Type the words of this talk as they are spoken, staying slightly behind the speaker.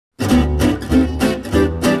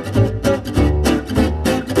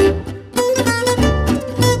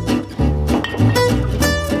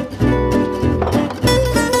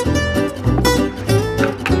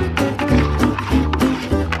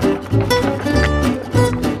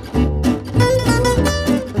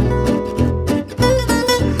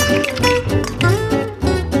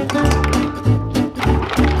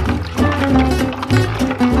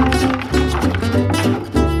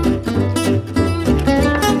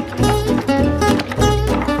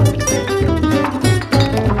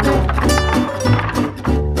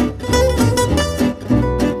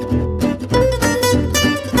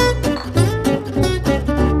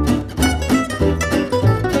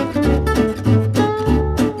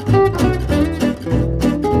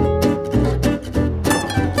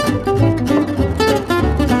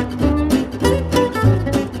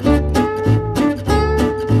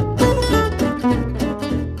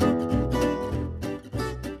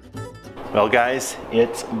Well guys,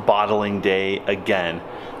 it's bottling day again.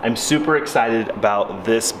 I'm super excited about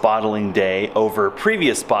this bottling day over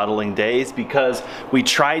previous bottling days because we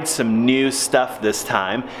tried some new stuff this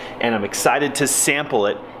time, and I'm excited to sample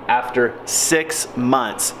it after 6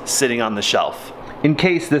 months sitting on the shelf. In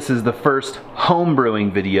case this is the first home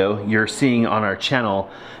brewing video you're seeing on our channel,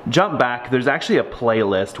 jump back. There's actually a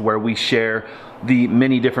playlist where we share the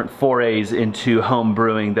many different forays into home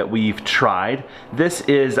brewing that we've tried. This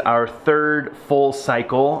is our third full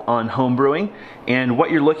cycle on home brewing, and what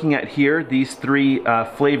you're looking at here, these three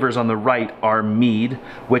flavors on the right are Mead,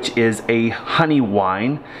 which is a honey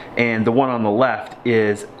wine, and the one on the left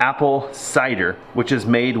is apple cider, which is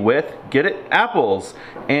made with, get it, apples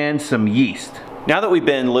and some yeast. Now that we've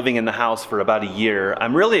been living in the house for about a year,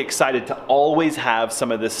 I'm really excited to always have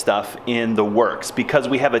some of this stuff in the works because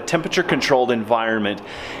we have a temperature controlled environment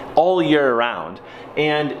all year round,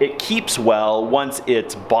 and it keeps well once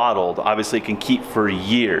it's bottled. Obviously it can keep for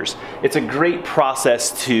years. It's a great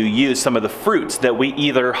process to use some of the fruits that we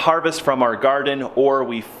either harvest from our garden or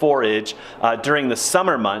we forage during the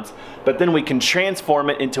summer months, but then we can transform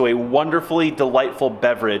it into a wonderfully delightful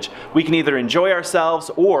beverage. We can either enjoy ourselves,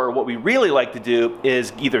 or what we really like to do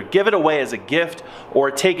is either give it away as a gift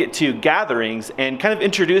or take it to gatherings and kind of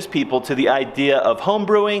introduce people to the idea of home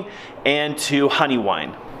brewing and to honey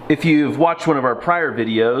wine. If you've watched one of our prior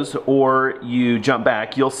videos or you jump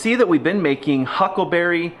back, you'll see that we've been making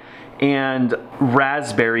huckleberry and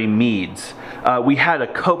raspberry meads. We had a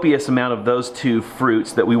copious amount of those two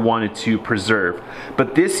fruits that we wanted to preserve.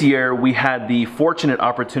 But this year we had the fortunate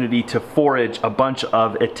opportunity to forage a bunch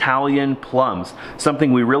of Italian plums,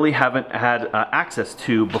 something we really haven't had access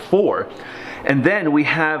to before. And then we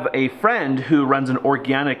have a friend who runs an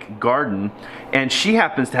organic garden, and she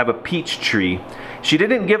happens to have a peach tree. She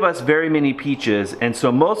didn't give us very many peaches, and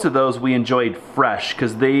so most of those we enjoyed fresh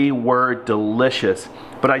because they were delicious.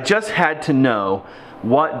 But I just had to know,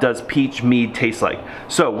 what does peach mead taste like?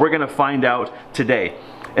 So we're gonna find out today.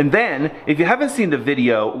 And then, if you haven't seen the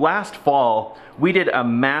video, last fall we did a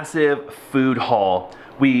massive food haul.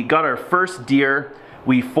 We got our first deer,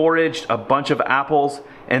 we foraged a bunch of apples,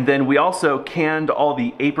 and then we also canned all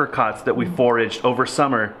the apricots that we foraged over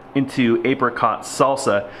summer into apricot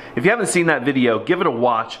salsa. If you haven't seen that video, give it a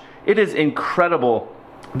watch. It is incredible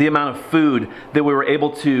the amount of food that we were able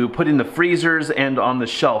to put in the freezers and on the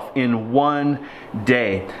shelf in one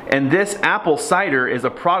day. And this apple cider is a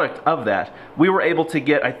product of that. We were able to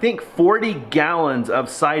get, I think, 40 gallons of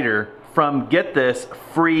cider from, get this,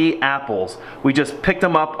 free apples. We just picked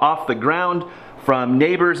them up off the ground from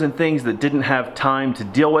neighbors and things that didn't have time to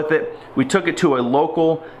deal with it. We took it to a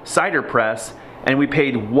local cider press and we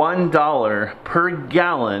paid $1 per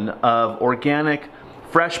gallon of organic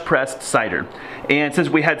fresh pressed cider. And since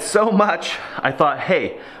we had so much, I thought,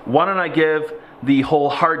 hey, why don't I give the whole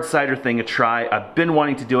hard cider thing a try? I've been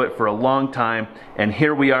wanting to do it for a long time, and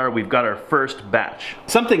here we are, we've got our first batch.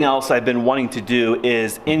 Something else I've been wanting to do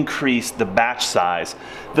is increase the batch size.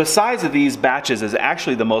 The size of these batches is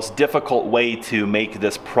actually the most difficult way to make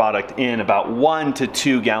this product in about 1 to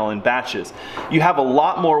 2 gallon batches. You have a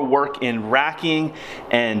lot more work in racking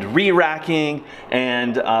and re-racking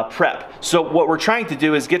and prep. So what we're trying to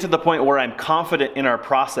do is get to the point where I'm confident in our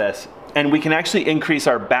process, and we can actually increase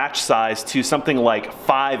our batch size to something like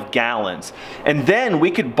 5 gallons. And then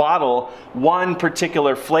we could bottle one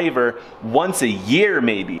particular flavor once a year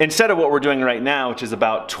maybe, instead of what we're doing right now, which is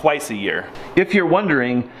about twice a year. If you're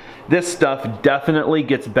wondering, this stuff definitely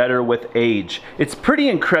gets better with age. It's pretty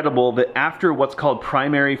incredible that after what's called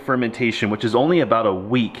primary fermentation, which is only about a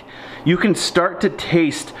week, you can start to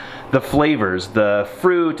taste the flavors, the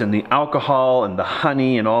fruit and the alcohol and the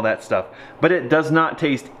honey and all that stuff, but it does not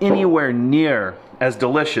taste anywhere near as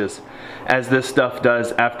delicious as this stuff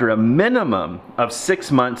does after a minimum of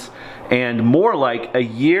 6 months, and more like a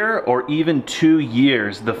year or even 2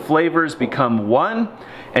 years. The flavors become one,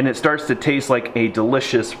 and it starts to taste like a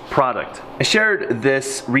delicious product. I shared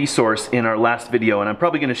this resource in our last video, and I'm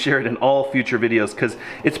probably gonna share it in all future videos because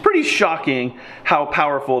it's pretty shocking how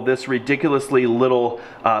powerful this ridiculously little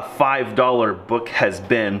 $5 book has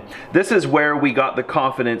been. This is where we got the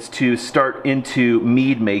confidence to start into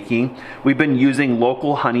mead making. We've been using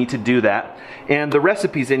local honey to do that, and the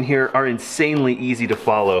recipes in here are insanely easy to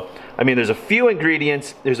follow. I mean, there's a few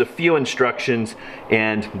ingredients, there's a few instructions,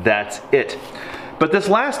 and that's it. But this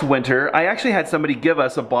last winter, I actually had somebody give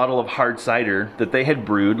us a bottle of hard cider that they had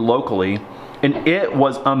brewed locally, and it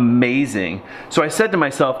was amazing. So I said to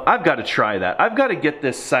myself, I've got to try that. I've got to get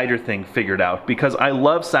this cider thing figured out because I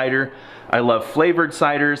love cider, I love flavored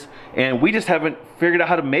ciders, and we just haven't figured out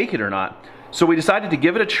how to make it or not. So we decided to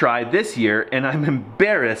give it a try this year, and I'm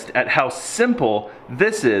embarrassed at how simple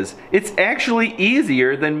this is. It's actually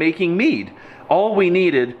easier than making mead. All we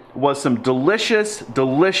needed was some delicious,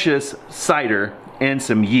 delicious cider and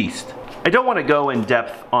some yeast. I don't want to go in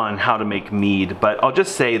depth on how to make mead, but I'll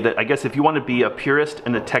just say that I guess if you want to be a purist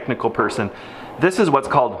and a technical person, this is what's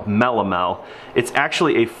called melomel. It's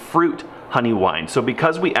actually a fruit honey wine. So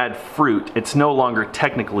because we add fruit, it's no longer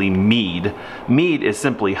technically mead. Mead is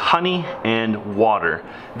simply honey and water.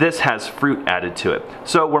 This has fruit added to it.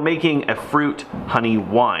 So we're making a fruit honey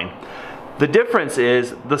wine. The difference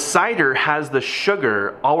is the cider has the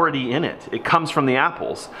sugar already in it. It comes from the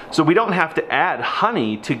apples. So we don't have to add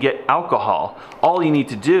honey to get alcohol. All you need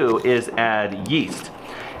to do is add yeast.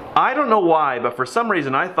 I don't know why, but for some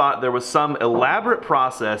reason I thought there was some elaborate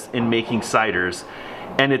process in making ciders,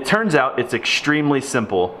 and it turns out it's extremely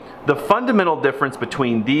simple. The fundamental difference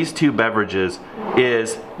between these two beverages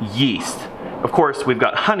is yeast. Of course, we've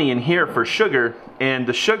got honey in here for sugar, and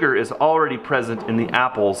the sugar is already present in the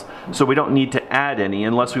apples, so we don't need to add any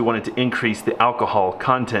unless we wanted to increase the alcohol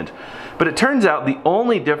content. But it turns out the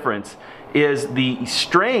only difference is the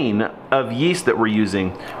strain of yeast that we're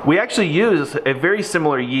using. We actually use a very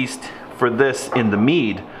similar yeast for this in the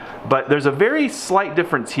mead, but there's a very slight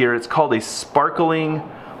difference here. It's called a sparkling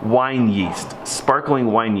wine yeast. Sparkling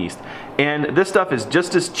wine yeast. And this stuff is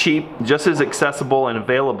just as cheap, just as accessible and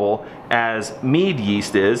available as mead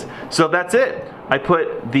yeast is. So that's it. I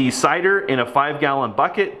put the cider in a 5-gallon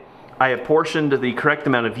bucket. I apportioned the correct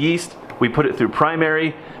amount of yeast. We put it through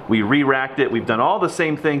primary. We re-racked it. We've done all the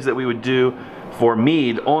same things that we would do for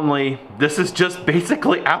mead, only this is just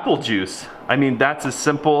basically apple juice. I mean, that's as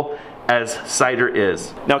simple as cider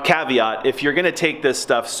is. Now, caveat, if you're gonna take this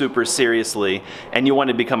stuff super seriously and you want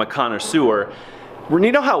to become a connoisseur,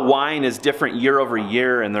 you know how wine is different year over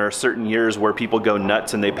year, and there are certain years where people go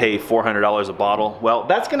nuts and they pay $400 a bottle? Well,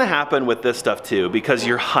 that's gonna happen with this stuff too, because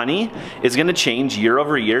your honey is gonna change year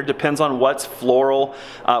over year. Depends on what's floral,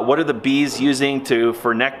 what are the bees using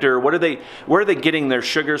for nectar, where are they getting their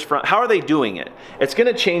sugars from, how are they doing it? It's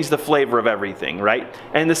gonna change the flavor of everything, right?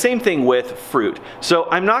 And the same thing with fruit. So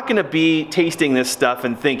I'm not gonna be tasting this stuff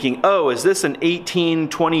and thinking, oh, is this an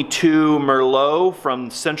 1822 Merlot from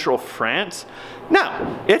Central France?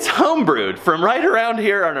 No, it's homebrewed from right around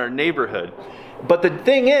here in our neighborhood. But the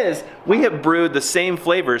thing is, we have brewed the same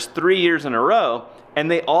flavors 3 years in a row, and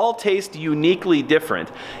they all taste uniquely different.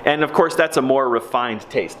 And of course, that's a more refined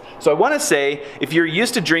taste. So I want to say, if you're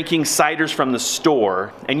used to drinking ciders from the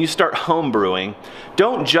store and you start homebrewing,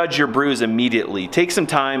 don't judge your brews immediately. Take some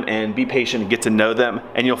time and be patient and get to know them,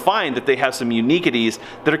 and you'll find that they have some uniquities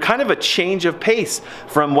that are kind of a change of pace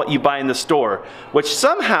from what you buy in the store, which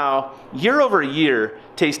somehow, year over year,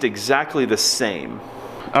 taste exactly the same.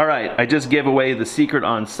 All right, I just gave away the secret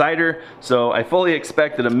on cider, so I fully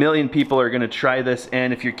expect that 1 million people are gonna try this,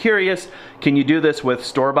 and if you're curious, can you do this with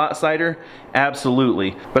store-bought cider?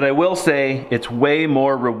 Absolutely. But I will say it's way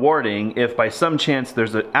more rewarding if by some chance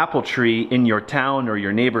there's an apple tree in your town or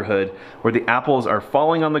your neighborhood where the apples are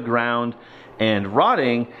falling on the ground and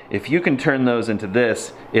rotting. If you can turn those into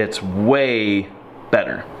this, it's way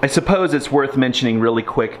better. I suppose it's worth mentioning really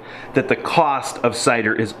quick that the cost of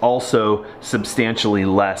cider is also substantially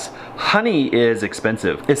less. Honey is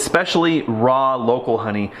expensive, especially raw local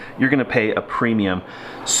honey. You're gonna pay a premium.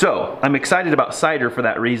 So I'm excited about cider for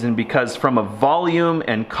that reason, because from a volume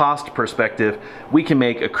and cost perspective, we can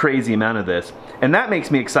make a crazy amount of this. And that makes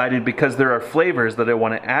me excited because there are flavors that I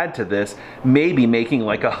want to add to this, maybe making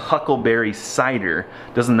like a huckleberry cider.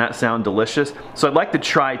 Doesn't that sound delicious? So I'd like to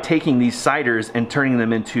try taking these ciders and turning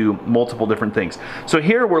them into multiple different things. So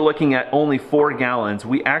here we're looking at only 4 gallons.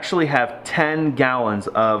 We actually have 10 gallons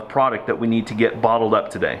of product that we need to get bottled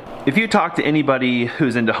up today. If you talk to anybody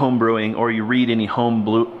who's into home brewing, or you read any home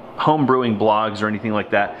brewing blogs or anything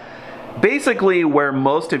like that, basically where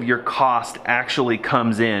most of your cost actually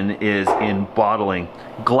comes in is in bottling.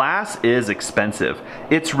 Glass is expensive.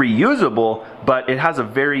 It's reusable, but it has a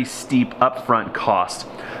very steep upfront cost.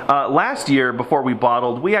 Last year, before we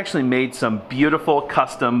bottled, we actually made some beautiful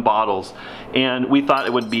custom bottles, and we thought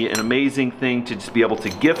it would be an amazing thing to just be able to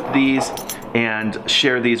gift these and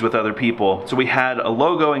share these with other people. So we had a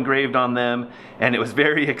logo engraved on them, and it was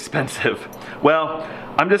very expensive. Well,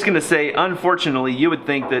 I'm just gonna say, unfortunately, you would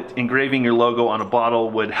think that engraving your logo on a bottle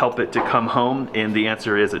would help it to come home, and the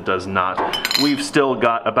answer is it does not. We've still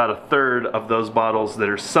got about 1/3 of those bottles that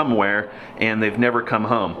are somewhere, and they've never come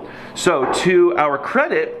home. So to our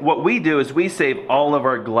credit, what we do is we save all of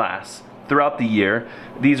our glass throughout the year.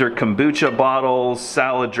 These are kombucha bottles,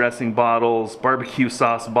 salad dressing bottles, barbecue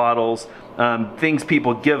sauce bottles, things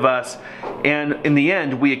people give us, and in the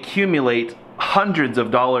end we accumulate hundreds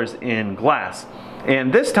of dollars in glass.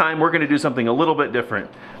 And this time we're gonna do something a little bit different.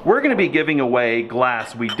 We're gonna be giving away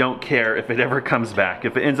glass we don't care if it ever comes back.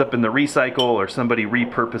 If it ends up in the recycle or somebody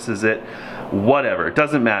repurposes it, whatever, it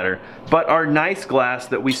doesn't matter. But our nice glass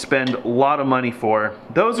that we spend a lot of money for,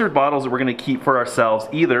 those are bottles that we're gonna keep for ourselves,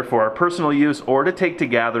 either for our personal use or to take to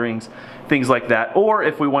gatherings, things like that. Or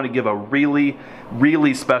if we wanna give a really,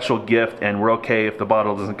 really special gift and we're okay if the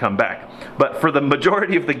bottle doesn't come back. But for the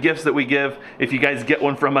majority of the gifts that we give, if you guys get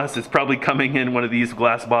one from us, it's probably coming in one of these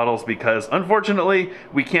glass bottles because unfortunately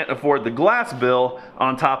we can't afford the glass bill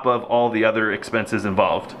on top of all the other expenses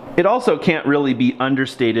involved. It also can't really be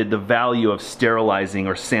understated the value of sterilizing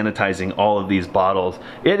or sanitizing all of these bottles.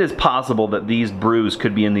 It is possible that these brews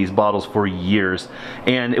could be in these bottles for years,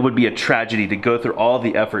 and it would be a tragedy to go through all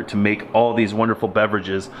the effort to make all these wonderful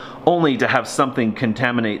beverages only to have something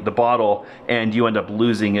contaminate the bottle and you end up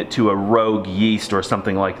losing it to a rogue yeast or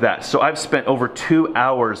something like that. So I've spent over 2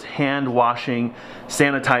 hours hand washing,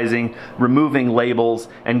 sanitizing, removing labels,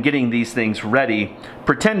 and getting these things ready,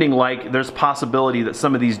 pretending like there's possibility that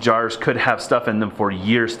some of these jars could have stuff in them for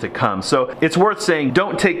years to come. So it's worth saying,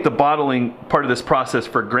 don't take the bottling part of this process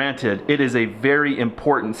for granted. It is a very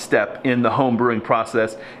important step in the home brewing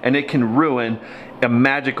process, and it can ruin a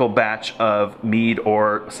magical batch of mead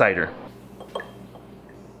or cider.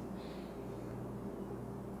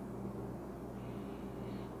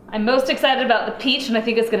 I'm most excited about the peach, and I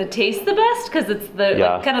think it's going to taste the best because it's the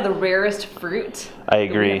like, kind of the rarest fruit. I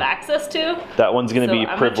agree. That we have access to. That one's going to be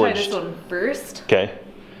privileged. I'm going to try this one first. Okay.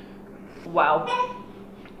 Wow,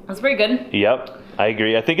 that's very good. Yep, I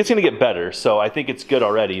agree. I think it's going to get better, so I think it's good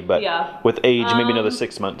already. But with age, maybe another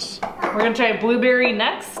 6 months. We're going to try blueberry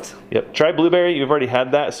next. Yep, try blueberry. You've already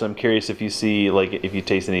had that, so I'm curious if you see, like, if you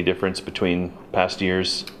taste any difference between past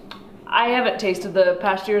years. I haven't tasted the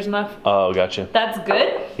past years enough. Oh, gotcha. That's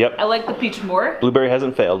good. Yep. I like the peach more. Blueberry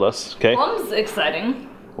hasn't failed us. Okay. Plum's exciting.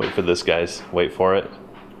 Wait for this, guys. Wait for it.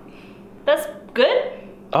 That's good.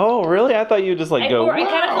 Oh, really? I thought you just like go. I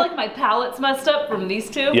kind of feel like my palate's messed up from these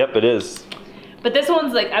two. Yep, it is. But this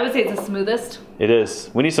one's like, I would say it's the smoothest. It is.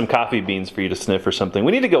 We need some coffee beans for you to sniff or something.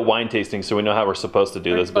 We need to go wine tasting so we know how we're supposed to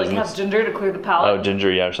do this business. Like have ginger to clear the palate. Oh,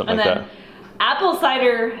 ginger, yeah, or something like that. Apple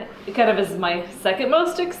cider kind of is my second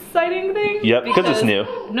most exciting thing. Yep, because it's new.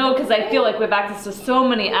 No, because I feel like we have access to so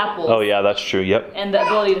many apples. Oh yeah, that's true, yep. And the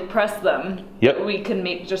ability to press them. Yep. We can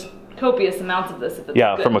make just copious amounts of this if it's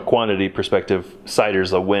good. From a quantity perspective,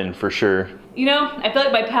 cider's a win for sure. You know, I feel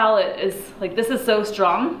like my palate is, like this is so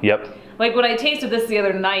strong. Yep. Like when I tasted this the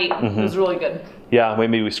other night, it was really good. Yeah,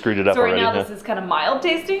 maybe we screwed it up already. So right now this is kind of mild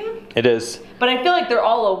tasting. It is. But I feel like they're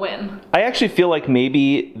all a win. I actually feel like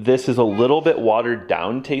maybe this is a little bit watered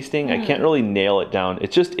down tasting. I can't really nail it down.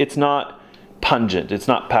 It's just, it's not pungent. It's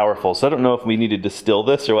not powerful. So I don't know if we need to distill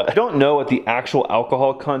this or what. I don't know what the actual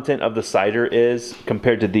alcohol content of the cider is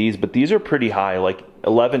compared to these, but these are pretty high, like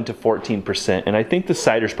 11 to 14%. And I think the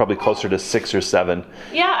cider's probably closer to 6 or 7.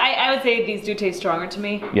 Yeah, I would say these do taste stronger to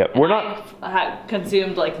me. Yep, I've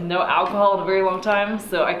consumed like no alcohol in a very long time,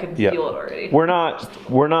 so I can feel it already. We're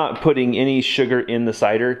not putting any sugar in the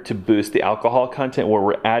cider to boost the alcohol content, where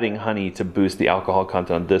we're adding honey to boost the alcohol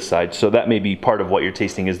content on this side. So that may be part of what you're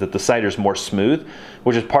tasting, is that the cider's more smooth,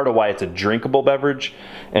 which is part of why it's a drinkable beverage,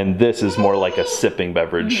 and this is more like a sipping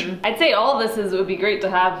beverage. I'd say all of this it would be great to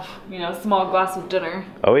have, you know, a small glass with dinner.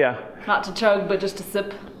 Oh yeah. Not to chug, but just to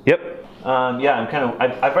sip. Yep. Yeah,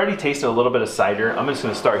 I've already tasted a little bit of cider. I'm just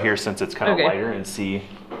gonna start here since it's kind of lighter and see.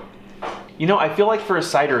 You know, I feel like for a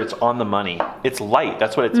cider, it's on the money. It's light,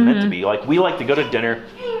 that's what it's meant to be. Like, we like to go to dinner,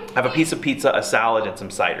 have a piece of pizza, a salad, and some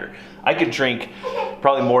cider. I could drink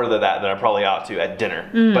probably more of that than I probably ought to at dinner,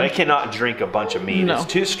 but I cannot drink a bunch of mead. It's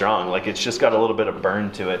too strong. Like, it's just got a little bit of burn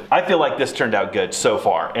to it. I feel like this turned out good so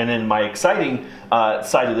far. And then my exciting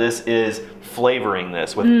side of this is flavoring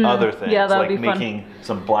this with other things, like making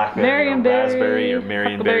some blackberry or raspberry or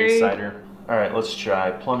marionberry cider. All right, let's try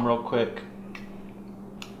plum real quick.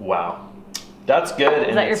 Wow, that's good.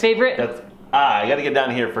 Is that your favorite? I got to get down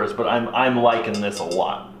here first, but I'm liking this a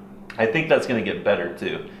lot. I think that's going to get better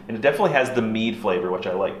too. And it definitely has the mead flavor, which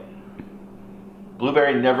I like.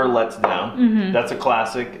 Blueberry never lets down. That's a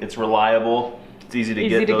classic. It's reliable. It's easy to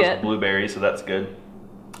get those blueberries, so that's good.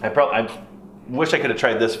 I wish I could have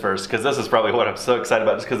tried this first, because this is probably what I'm so excited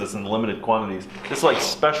about, just because it's in limited quantities. This is like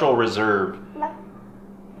special reserve.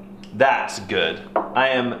 That's good. I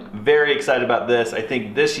am very excited about this. I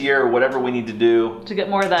think this year, whatever we need to do to get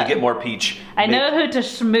more of that, to get more peach. I know who to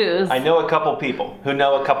schmooze. I know a couple people who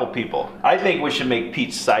know a couple people. I think we should make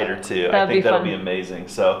peach cider too. I think that'll be amazing.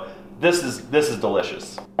 So this is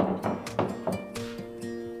delicious.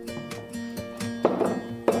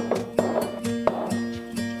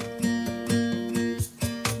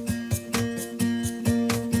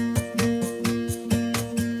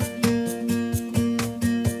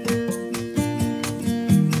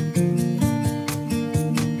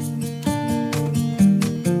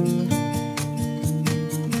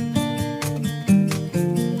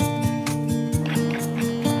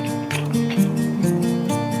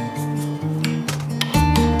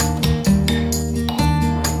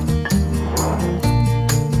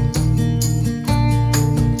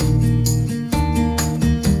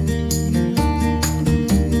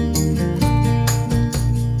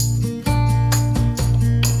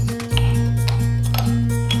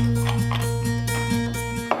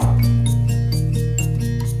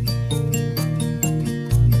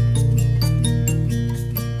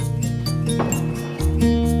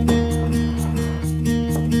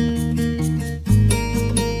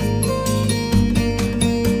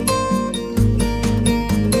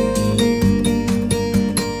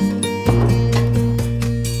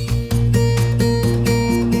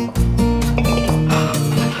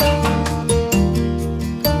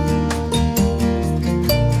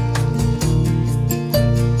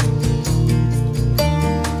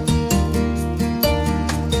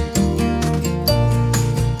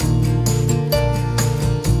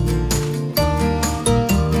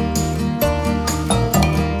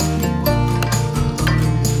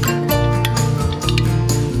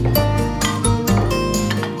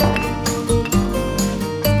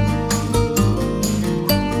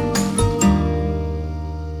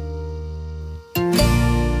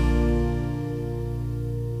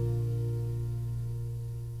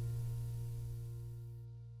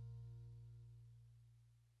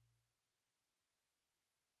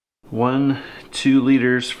 2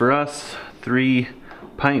 liters for us, 3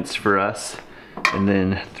 pints for us, and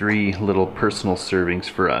then 3 little personal servings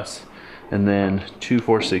for us. And then 2,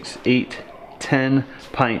 4, 6, 8, 10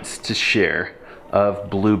 pints to share of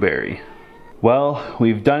blueberry. Well,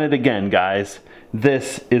 we've done it again, guys.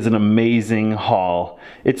 This is an amazing haul.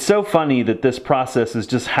 It's so funny that this process is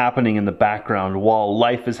just happening in the background while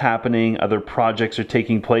life is happening, other projects are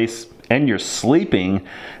taking place, and you're sleeping.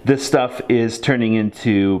 This stuff is turning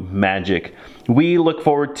into magic. We look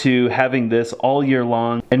forward to having this all year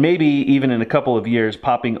long, and maybe even in a couple of years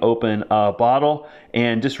popping open a bottle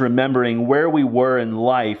and just remembering where we were in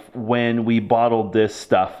life when we bottled this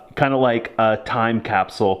stuff, kind of like a time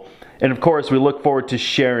capsule. And of course, we look forward to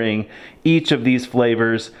sharing each of these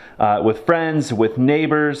flavors with friends, with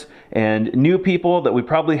neighbors, and new people that we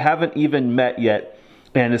probably haven't even met yet.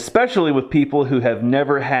 And especially with people who have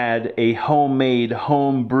never had a homemade,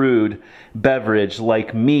 home-brewed beverage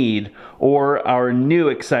like Mead or our new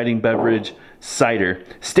exciting beverage, Cider.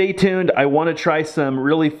 Stay tuned. I want to try some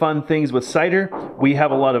really fun things with cider. We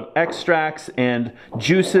have a lot of extracts and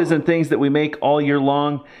juices and things that we make all year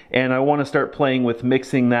long, and I want to start playing with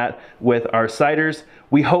mixing that with our ciders.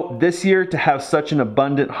 We hope this year to have such an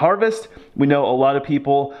abundant harvest. We know a lot of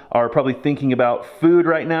people are probably thinking about food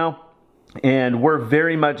right now, and we're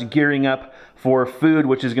very much gearing up for food,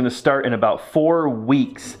 which is going to start in about 4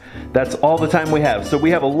 weeks. That's all the time we have. So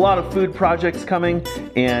we have a lot of food projects coming,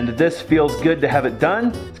 and this feels good to have it done.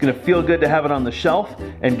 It's going to feel good to have it on the shelf.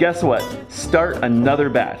 And guess what? Start another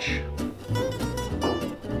batch.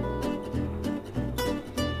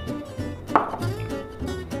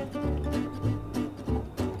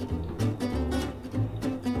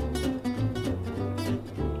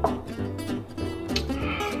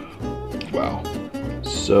 Wow,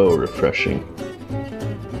 so refreshing,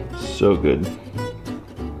 so good.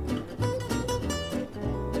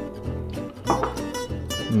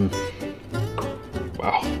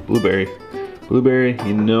 Wow, blueberry,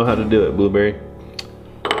 you know how to do it, blueberry.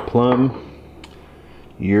 Plum,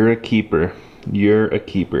 you're a keeper, you're a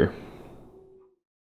keeper.